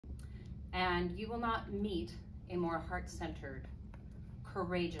And you will not meet a more heart-centered,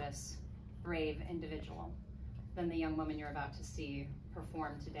 courageous, brave individual than the young woman you're about to see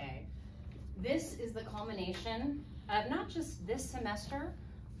perform today. This is the culmination of not just this semester,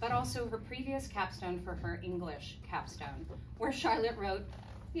 but also her previous capstone for her English capstone, where Charlotte wrote,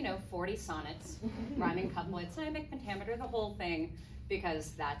 40 sonnets, rhyming couplets, iambic pentameter, the whole thing,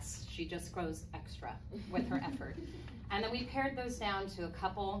 because she just grows extra with her effort. And then we pared those down to a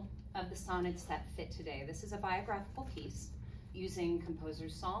couple of the sonnets that fit today. This is a biographical piece using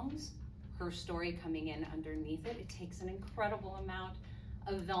composer's songs, her story coming in underneath it. It takes an incredible amount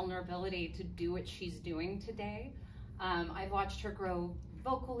of vulnerability to do what she's doing today. I've watched her grow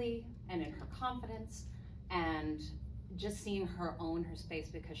vocally and in her confidence, and just seeing her own her space,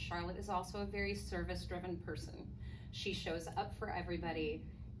 because Charlotte is also a very service-driven person. She shows up for everybody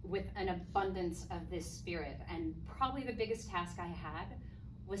with an abundance of this spirit, and probably the biggest task I had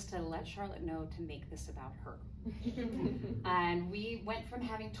was to let Charlotte know to make this about her. And we went from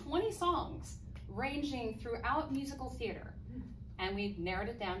having 20 songs ranging throughout musical theater, and we narrowed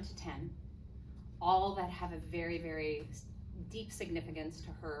it down to 10, all that have a very, very deep significance to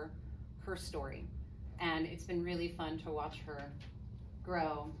her story. And it's been really fun to watch her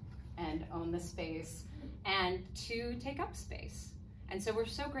grow and own the space and to take up space. And so we're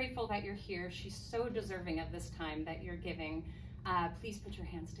so grateful that you're here. She's so deserving of this time that you're giving. Please put your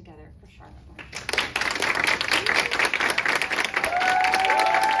hands together for Charlotte.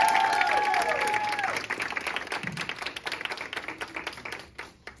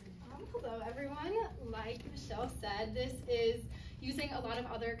 Hello, everyone. Like Michelle said, this is using a lot of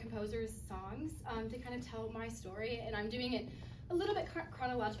other composers' songs to kind of tell my story, and I'm doing it a little bit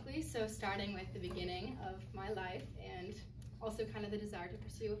chronologically, so starting with the beginning of my life and also kind of the desire to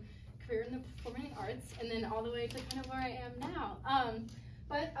pursue a career in the performing arts, and then all the way to kind of where I am now.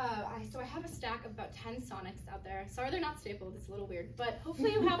 So I have a stack of about 10 sonnets out there. Sorry they're not stapled, it's a little weird, but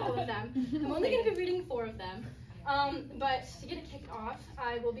hopefully you have all of them. I'm only going to be reading 4 of them. But to get it kicked off,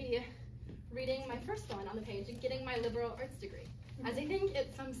 I will be reading my first one on the page and getting my liberal arts degree, as I think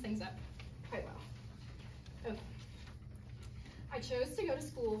it sums things up quite well. Okay. I chose to go to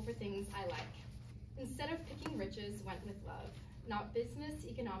school for things I like. Instead of picking riches, went with love. Not business,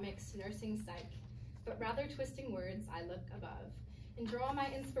 economics, nursing, psych, but rather twisting words, I look above and draw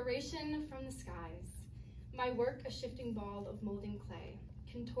my inspiration from the skies. My work, a shifting ball of molding clay,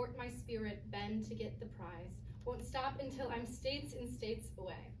 contort my spirit, bend to get the prize. Won't stop until I'm states and states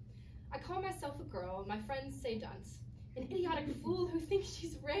away. I call myself a girl, my friends say dunce, an idiotic fool who thinks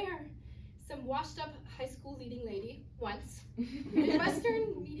she's rare. Some washed up high school leading lady, once.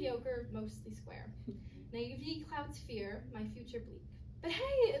 Midwestern, mediocre, mostly square. Naivety clouds fear, my future bleak. But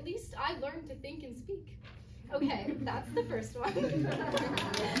hey, at least I learned to think and speak. Okay, that's the first one. So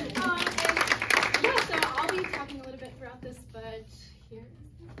I'll be talking a little bit throughout this, but here is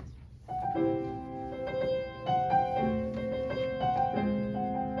it.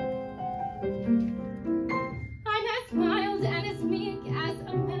 I'm as mild and as meek as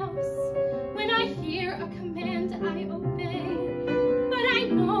a mouse. When I hear a command, I obey. But I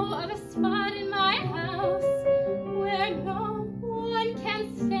know of a spot in my house where no one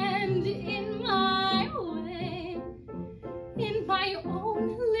can stand in my way. In my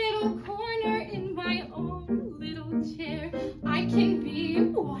own little corner, in my own little chair, I can be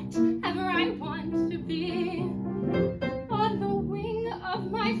whatever I want.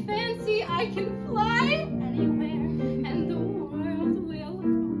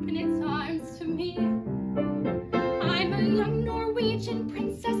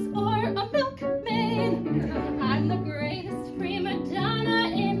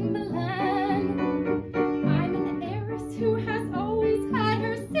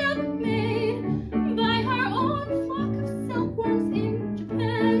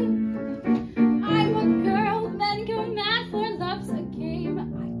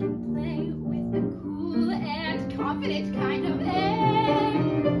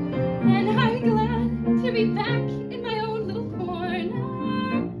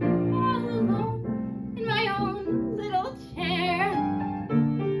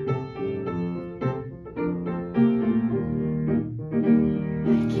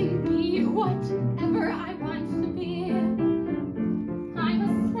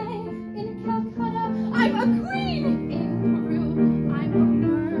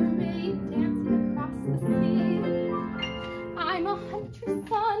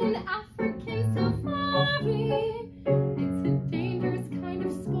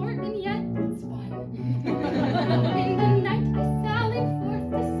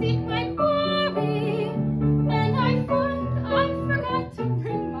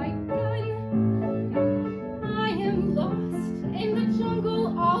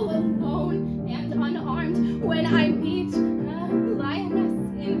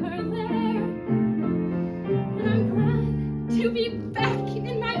 back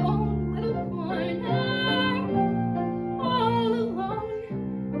in my own little corner, all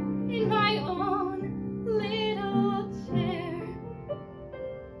alone in my own little chair.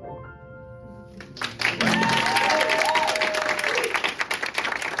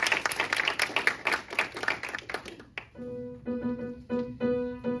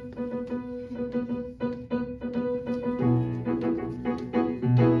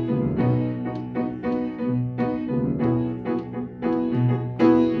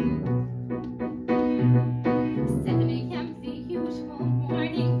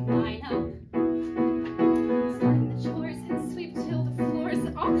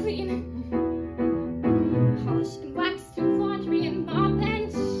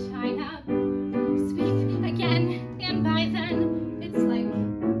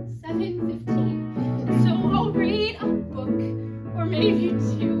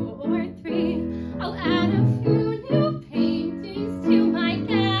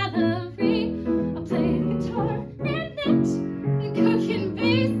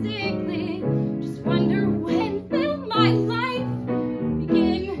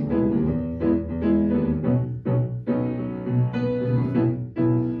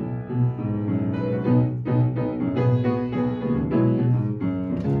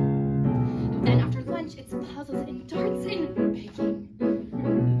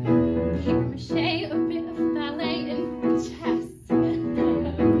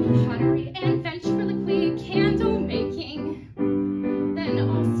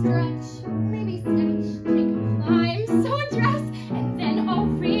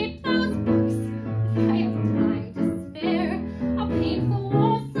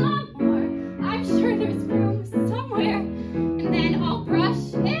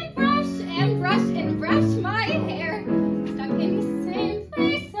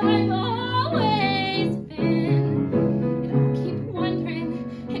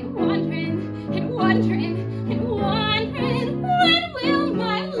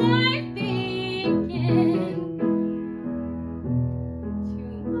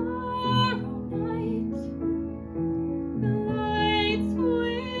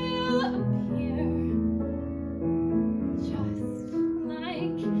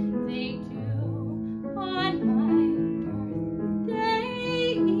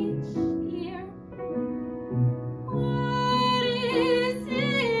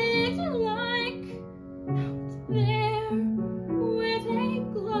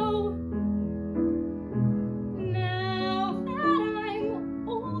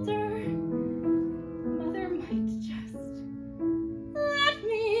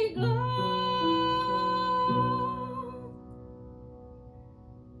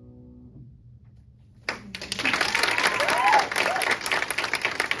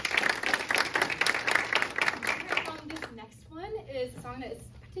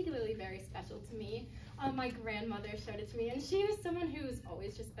 My grandmother showed it to me, and she was someone who's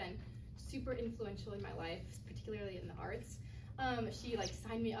always just been super influential in my life, particularly in the arts. She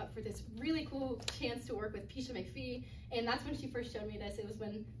signed me up for this really cool chance to work with Pisha McPhee, and that's when she first showed me this. It was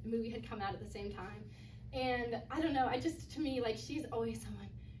when the movie had come out at the same time. And I don't know, to me, she's always someone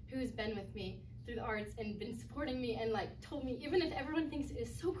who's been with me through the arts and been supporting me and told me, even if everyone thinks it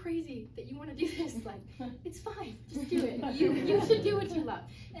is so crazy that you want to do this, it's fine, just do it. You should do what you love.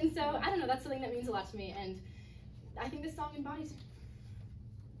 And so, I don't know, that's something that means a lot to me, and I think this song embodies it.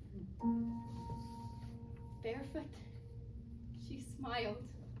 Barefoot, she smiled,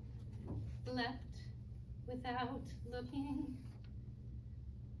 left without looking,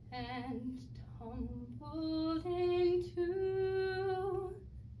 and tumbled into the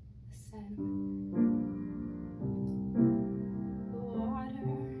Seine. The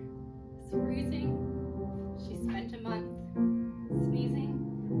water was freezing. She spent a month sneezing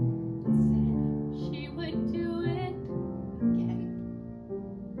and said she would do it again.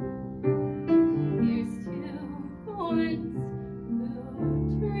 Here's to the ones who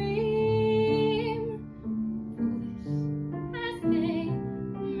dream, foolish as they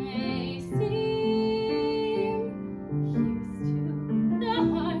may seem. Here's to the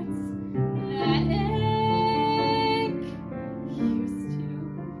hearts that ache. Here's to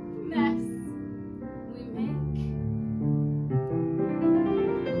mess we make.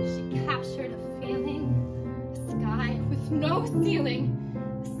 She captured a feeling, a sky with no ceiling,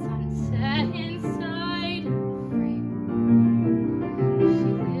 the sunset inside a frame. She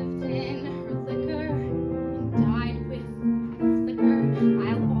lived in her liquor and died with flicker.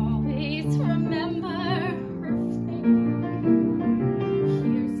 I'll always remember her flame.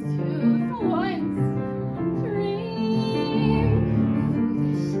 Here's to the ones who dream,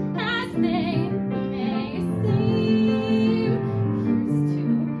 foolish as they may seem.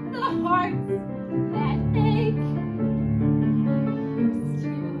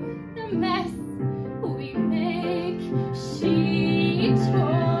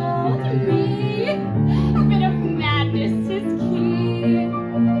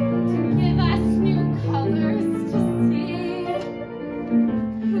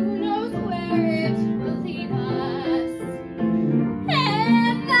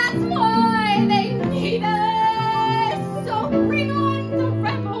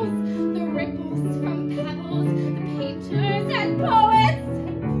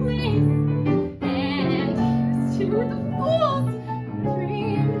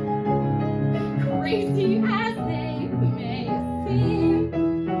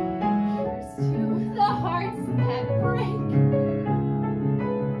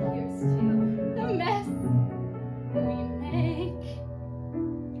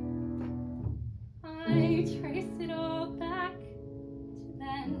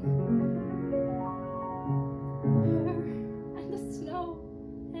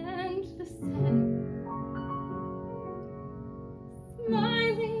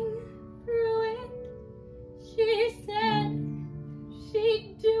 I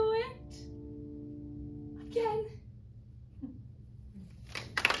do it again.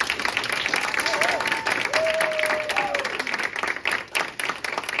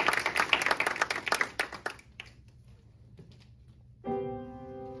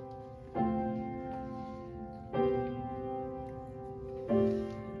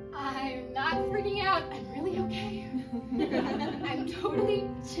 I'm not freaking out. I'm really okay. I'm totally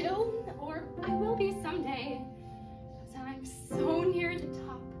chill, or I will be someday. I'm so near the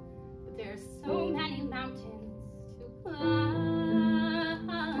top, but there are so many mountains to climb.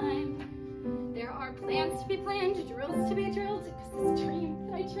 There are plans to be planned, drills to be drilled, because this dream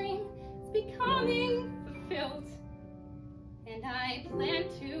that I dream is becoming fulfilled. And I plan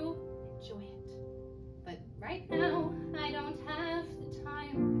to enjoy it. But right now, I don't have the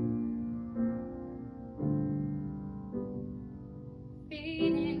time.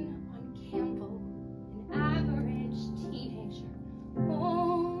 Fading on Campbell, an average teenager,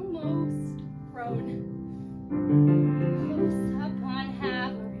 almost grown. Close up on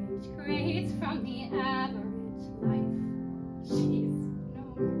average grades from the average life she's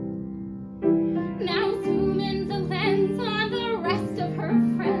known. Now zoom in the lens on the rest of her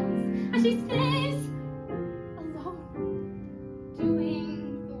friends as she stays alone, doing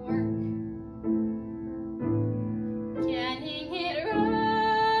the work, getting it right.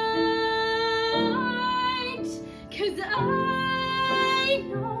 'Cause I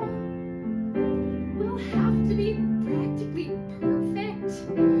know we'll have to be practically perfect,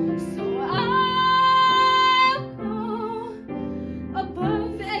 so I'll go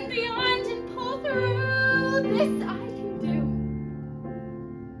above and beyond and pull through. This I can do.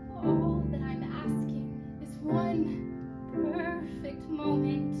 All that I'm asking is one perfect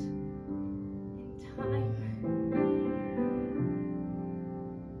moment in time.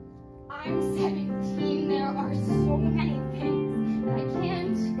 I'm 17. There are so many things that I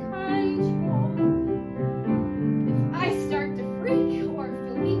can't control. If I start to freak or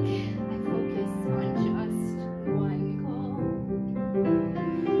feel weak, I focus on just one goal.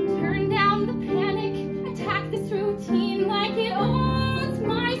 Turn down the panic, attack this routine like it owns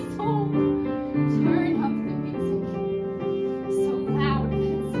my soul. Turn up the music so loud that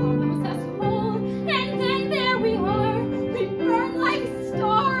it swallows us whole. And then there we are, we burn like a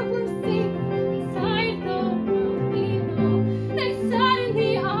star. We're safe inside the world we know. Then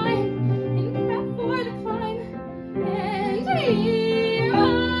suddenly I'm in prep for the climb, and here I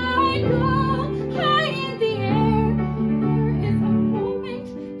go, high in the air. There is a moment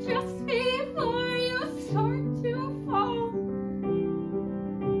just before you start to fall.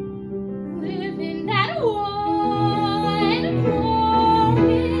 Live in that one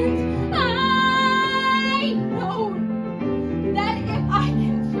moment. I know that if I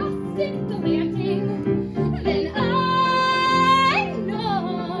can just stick the landing, then I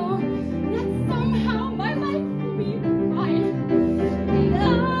know that somehow my life will be fine. And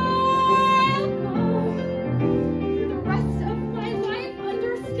I'll go through the rest of my life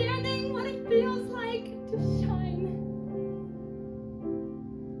understanding what it feels like to shine.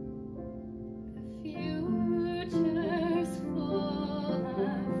 The future's full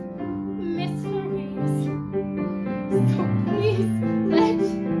of mysteries, so please let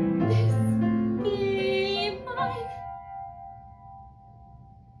this be mine.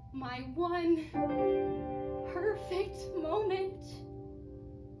 My one perfect moment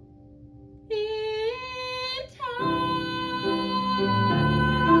in time.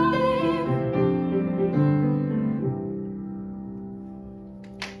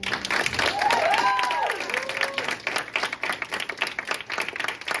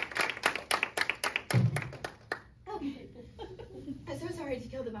 Okay. I'm so sorry to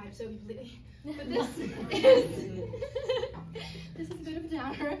kill the vibe so completely, but this is a bit of a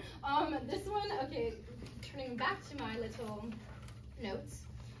downer. This one, okay, turning back to my little notes,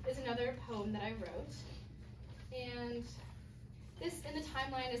 is another poem that I wrote, and this in the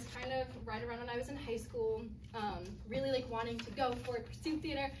timeline is kind of right around when I was in high school, really like wanting to go for it, pursue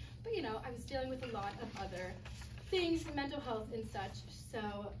theater, but you know, I was dealing with a lot of other things, mental health and such,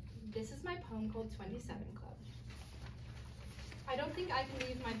 so this is my poem called 27 Club. I don't think I can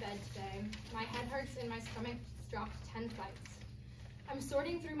leave my bed today. My head hurts and my stomach's dropped 10 flights. I'm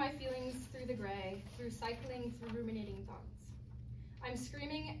sorting through my feelings through the gray, through cycling, through ruminating thoughts. I'm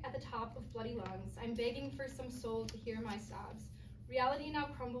screaming at the top of bloody lungs. I'm begging for some soul to hear my sobs. Reality now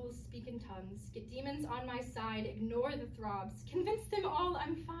crumbles, speak in tongues. Get demons on my side, ignore the throbs. Convince them all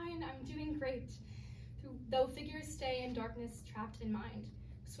I'm fine, I'm doing great. Though figures stay in darkness, trapped in mind.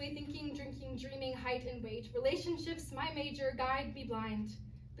 Sway thinking, drinking, dreaming, height and weight. Relationships, my major, guide me blind.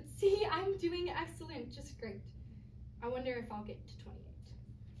 But see, I'm doing excellent, just great. I wonder if I'll get to 28.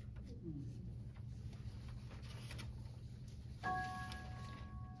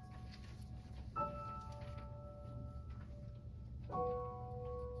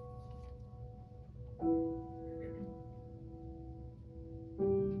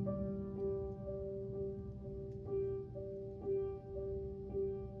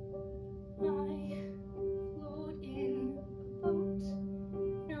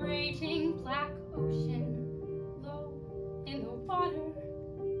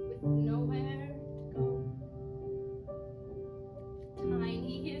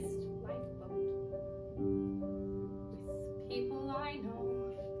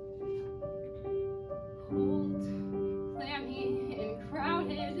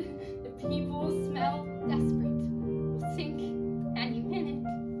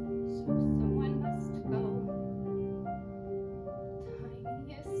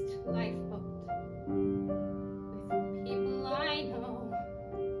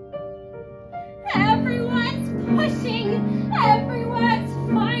 approaching, everyone's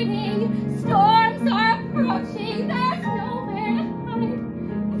fighting, storms are approaching, there's nowhere to hide.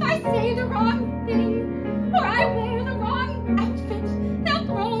 If I say the wrong thing, or I wear the wrong outfit, they'll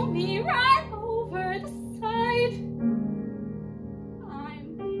throw me right over the side.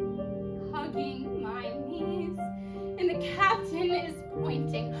 I'm hugging my knees, and the captain is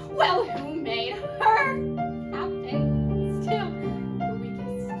pointing. Well, who made her captain? Still the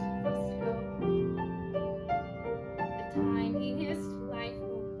weakest must go. The tiniest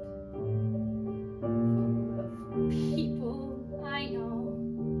lifeboat full of people I know.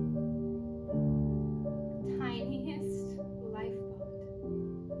 The tiniest lifeboat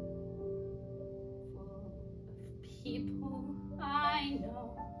full of people I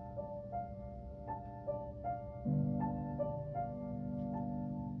know.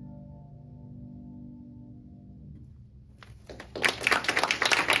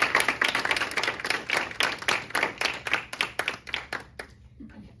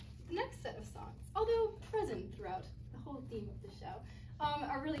 Throughout the whole theme of the show,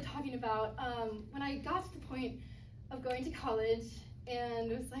 are really talking about when I got to the point of going to college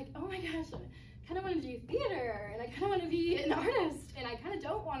and it was like, oh my gosh, I kind of want to do theater and I kind of want to be an artist and I kind of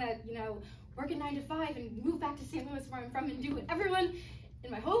don't want to, work a 9 to 5 and move back to St. Louis where I'm from and do what everyone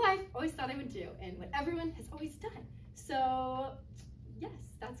in my whole life always thought I would do and what everyone has always done. So yes,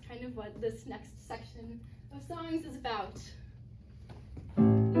 that's kind of what this next section of songs is about.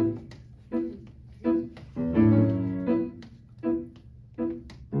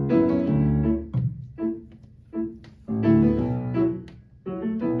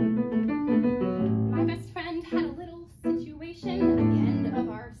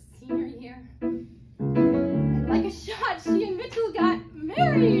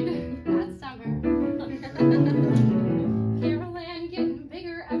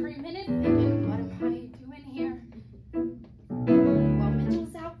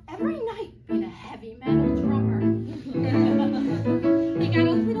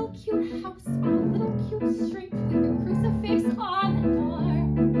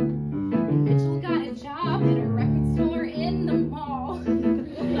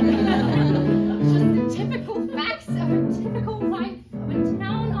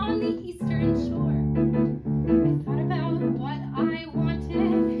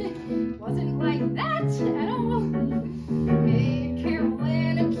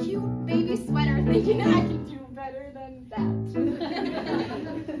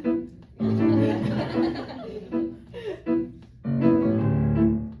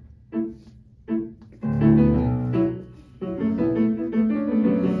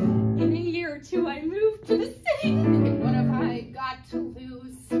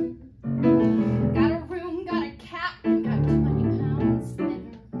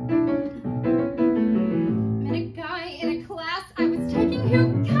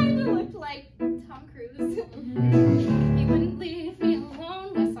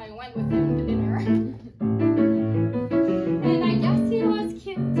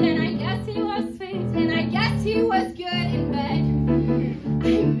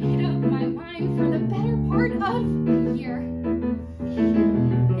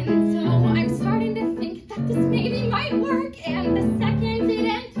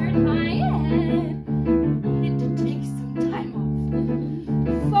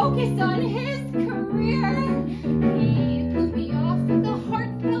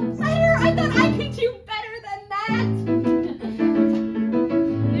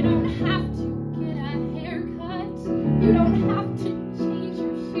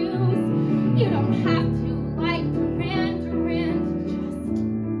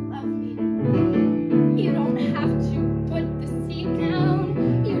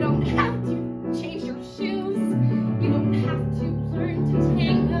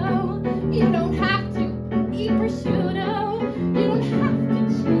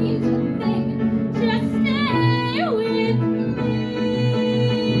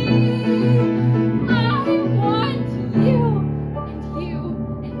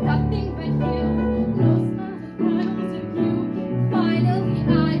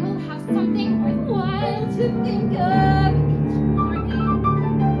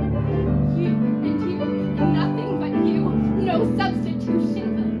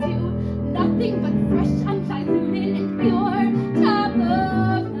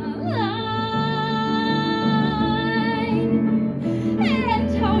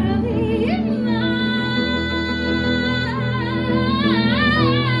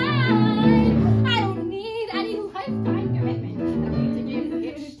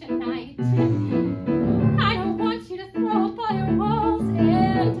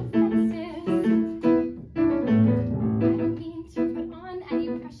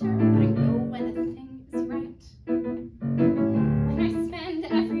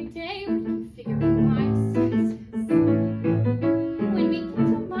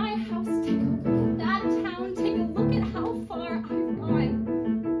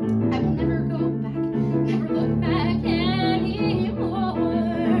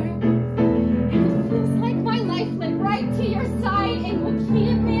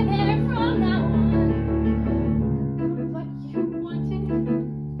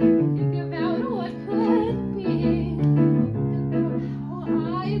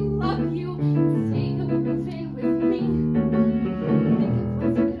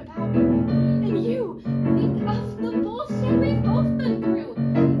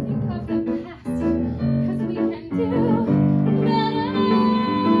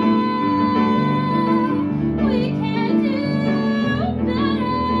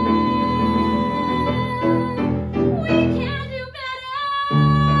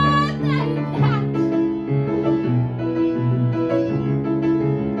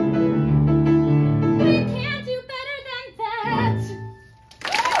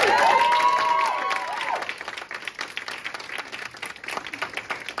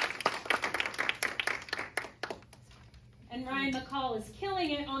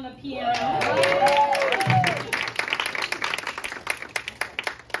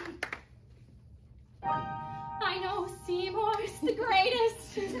 the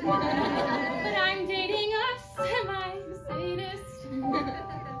greatest. But I'm dating a semi-sadist.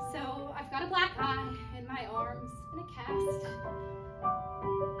 So I've got a black eye in my arms and a cast.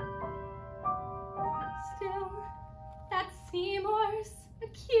 Still, that Seymour's a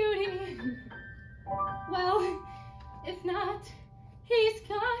cutie. Well, if not, he's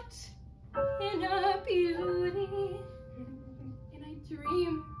got inner beauty. And I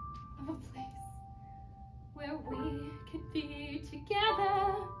dream of a place where we could be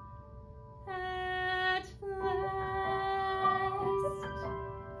together at last.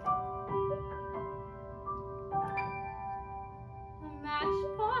 A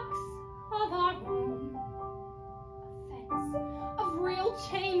matchbox of our own, a fence of real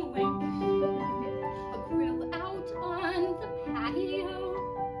chain link, a grill out on the patio,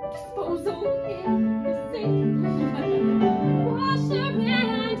 disposal in the sink, washer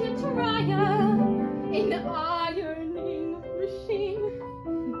and a dryer, an ironing machine,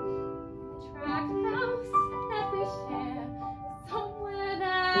 a track house that we share somewhere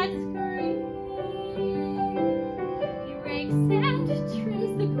that's green. He rakes and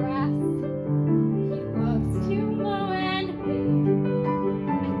trims the grass. He loves to mow and bake.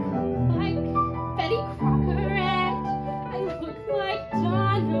 I cook like Betty Crocker and I look like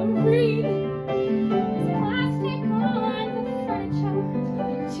Donna Reed. There's plastic on the furniture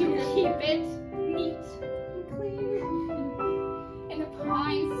to keep it neat and clean. In the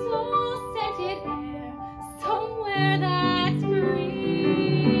pine soul scented air, somewhere that's green.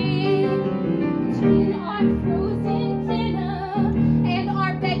 Between our frozen dinner and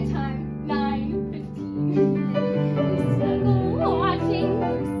our bedtime, 9:15, we snuggle watching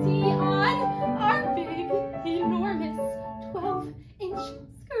Lucy on our big, enormous 12-inch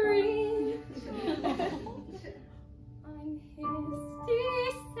screen. I'm his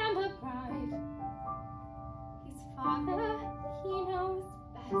December bride. He's father, he knows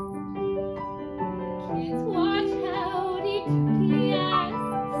best. Kids watch Howdy Doody as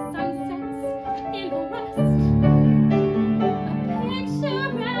the sun sets in the west. A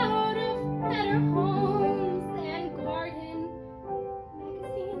picture out of Better Homes and Garden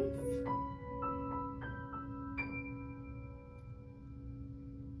magazines.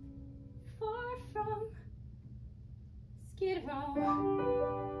 Far from Skid Row,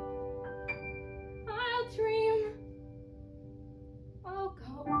 I'll dream, I'll go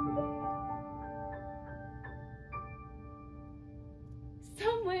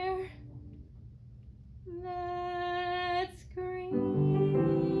somewhere that's green.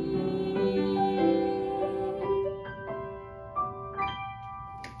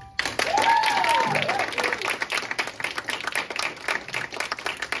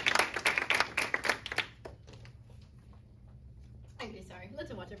 Okay, sorry,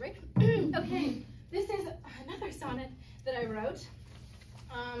 let's watch a break. Okay, this is another sonnet that I wrote.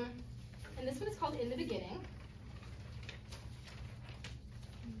 And this one is called In the Beginning.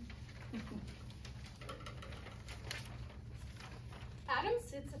 Adam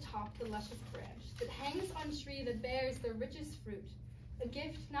sits atop the luscious branch that hangs on tree that bears the richest fruit, a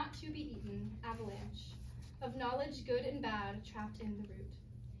gift not to be eaten, avalanche, of knowledge good and bad trapped in the root.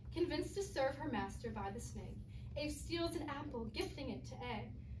 Convinced to serve her master by the snake, Eve steals an apple, gifting it to A.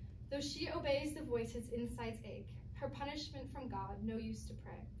 Though she obeys the voice his insides ache, her punishment from God, no use to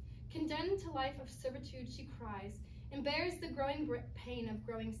pray. Condemned to life of servitude, she cries, and bears the growing pain of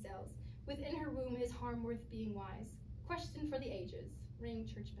growing cells. Within her womb is harm worth being wise. Question for the ages, ring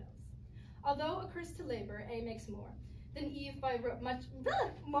church bells. Although accursed to labor, A makes more than Eve by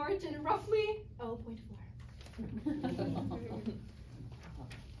margin, roughly 0.4.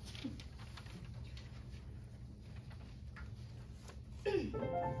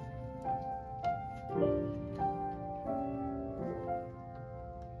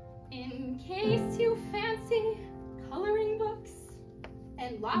 In case you fancy coloring books,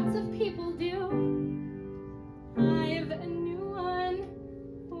 and lots of people do, I've a new one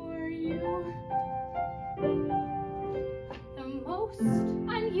for you. The most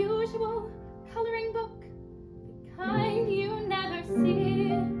unusual coloring book, the kind you never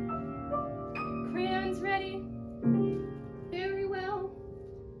see. Crayons ready, very well,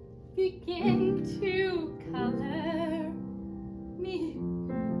 begin to color me.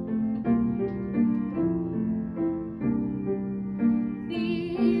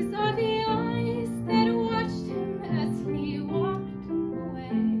 These are the eyes that watched him as he walked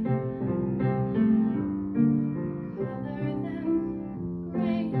away. Color them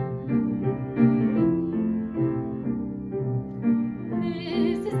gray.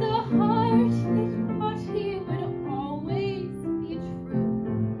 This is the heart that thought he would always be true.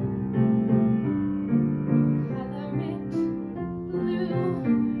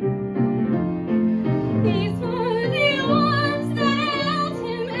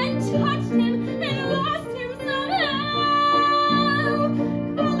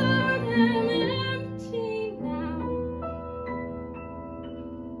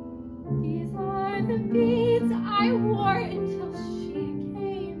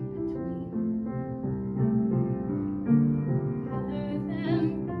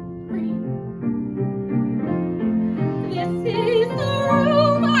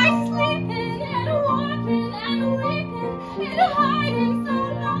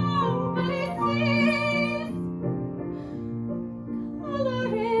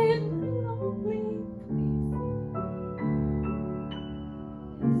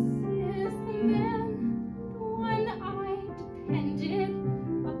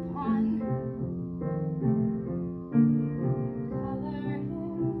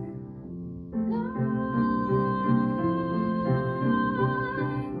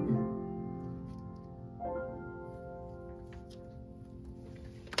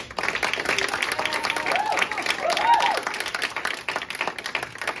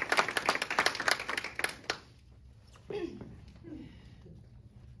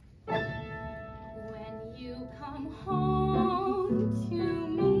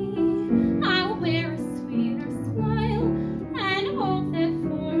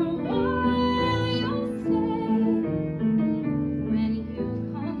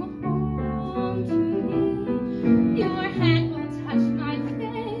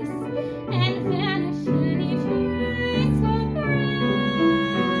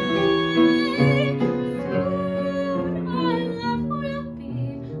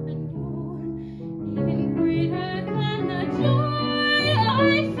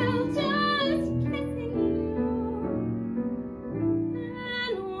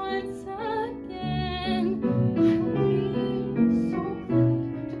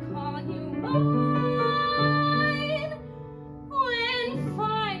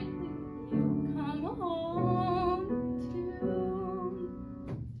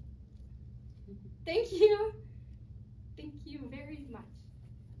 Thank you. Thank you very much.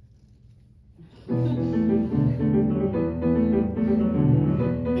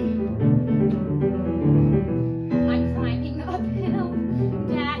 I'm climbing uphill,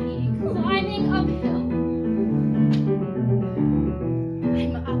 Daddy, climbing uphill.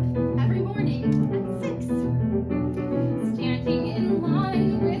 I'm up every morning at 6, standing in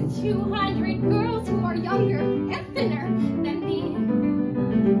line with 200 girls who are younger and thinner than me.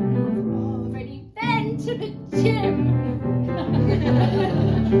 I've already been to the gym.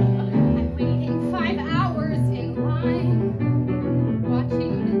 I'm waiting 5 hours in line,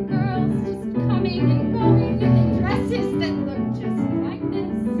 watching the girls just coming and going in dresses that look just like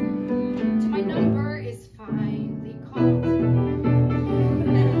this, till my number is finally called.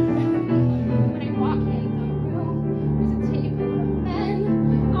 When I walk in the room, there's a table of men,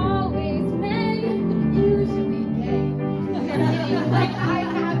 always men, usually gay. Feeling like I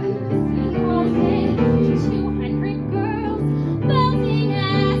haven't listened all day to 200 girls belting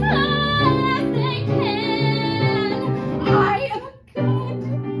as high as they can. I am a good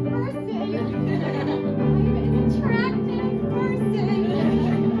person. I'm an attractive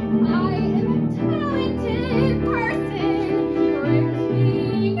person. I am a talented person.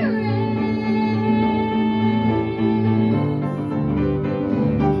 Being you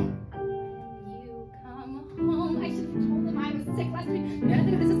come home. I should have told him I was sick last week. I don't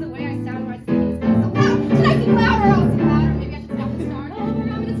think this is the way I sound when I sing. It's kind of so loud. Should I sing louder? I'll sing louder. Maybe I should stop and start over. I'm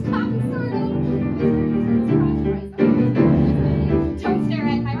gonna stop and start over. Don't stare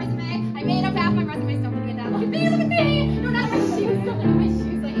at my resume. I made up half my resume. Stop looking at that. Look at me. Look at me. No, not my shoes. Don't look at my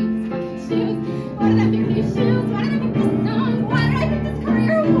shoes. I hate these fucking shoes. Why did I pick these shoes? Why did I pick this song? Why did I pick this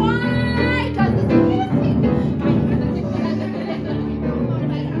career? Why does this music? Why does this music? I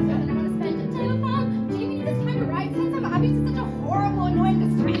want to spend a day with mom. Do you need this time to write since I'm obviously such a horrible, annoying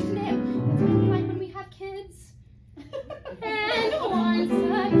distraction to him? What's it gonna be like when we have kids? And once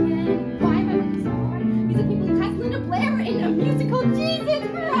again, why am I working so hard? These are people who cast Linda Blair in a musical. Jesus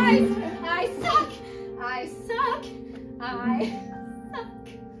Christ! I suck! I suck! I suck!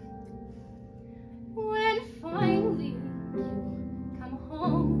 When finally you come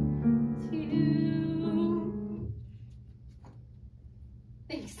home too.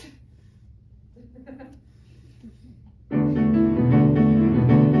 Thanks.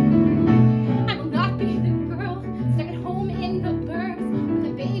 I will not be the girl stuck at home in the burbs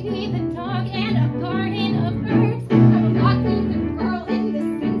with a baby, the dog, and a garden of herbs. I will not be the girl in the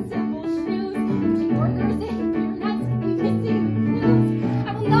sensible shoes, pushing burgers and beer nuts and kissing the blues. I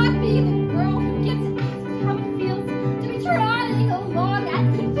will not be the girl who gets asked how it feels to be trotting along at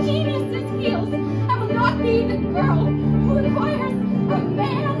the genius's heels. I will not be the girl who requires a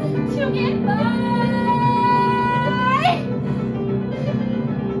man to get by.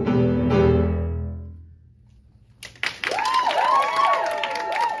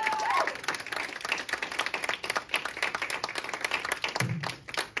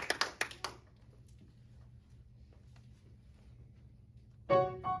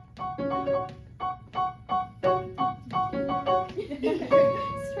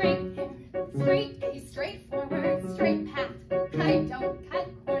 Straight hair, straight face, straightforward, straight path. I don't cut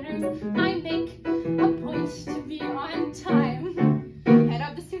corners. I make a point to be on time. Head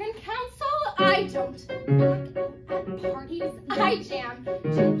of the student council. I don't back out at parties. I jam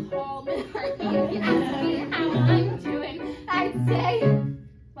to Paul McCartney. If you ask me how I'm doing, I'd say,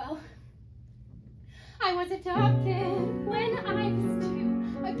 well, I was adopted when I was 2.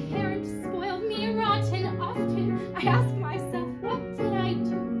 My parents spoiled me rotten often. I ask myself, what did I do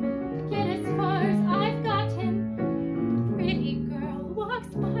to get as far as I've gotten? Pretty girl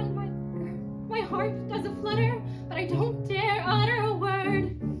walks by my heart doesn't flutter, but I don't dare utter a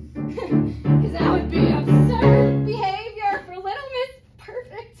word. Cause that would be absurd behavior for Little Miss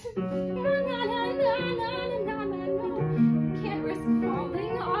Perfect. Can't risk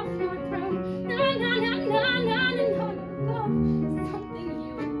falling off your throne. Something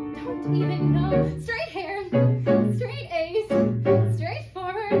you don't even know. Straight hair, straight A's,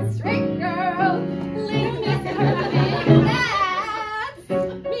 straightforward, straight girl. Little Miss Perfect,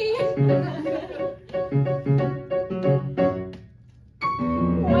 that's me.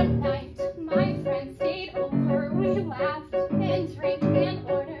 One night, my friends stayed over. We laughed and drank and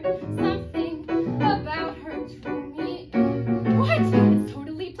ordered something about her drew me in. What? It's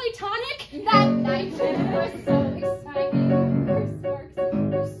totally platonic? That night was so exciting. Her sparks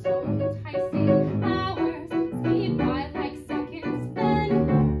were so enticing. I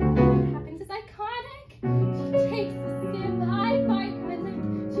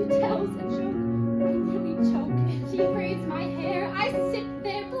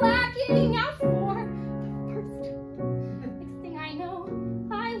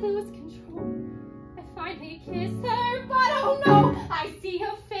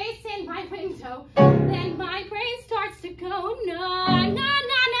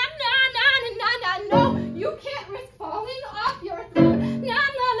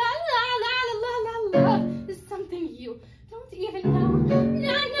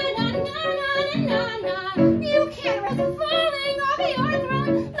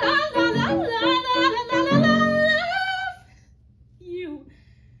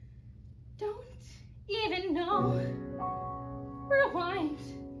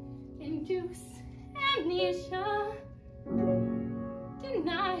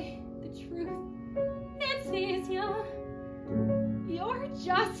deny the truth. It's easier. You're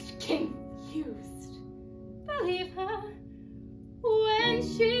just confused. Believe her when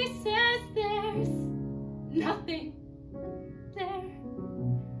she says there's nothing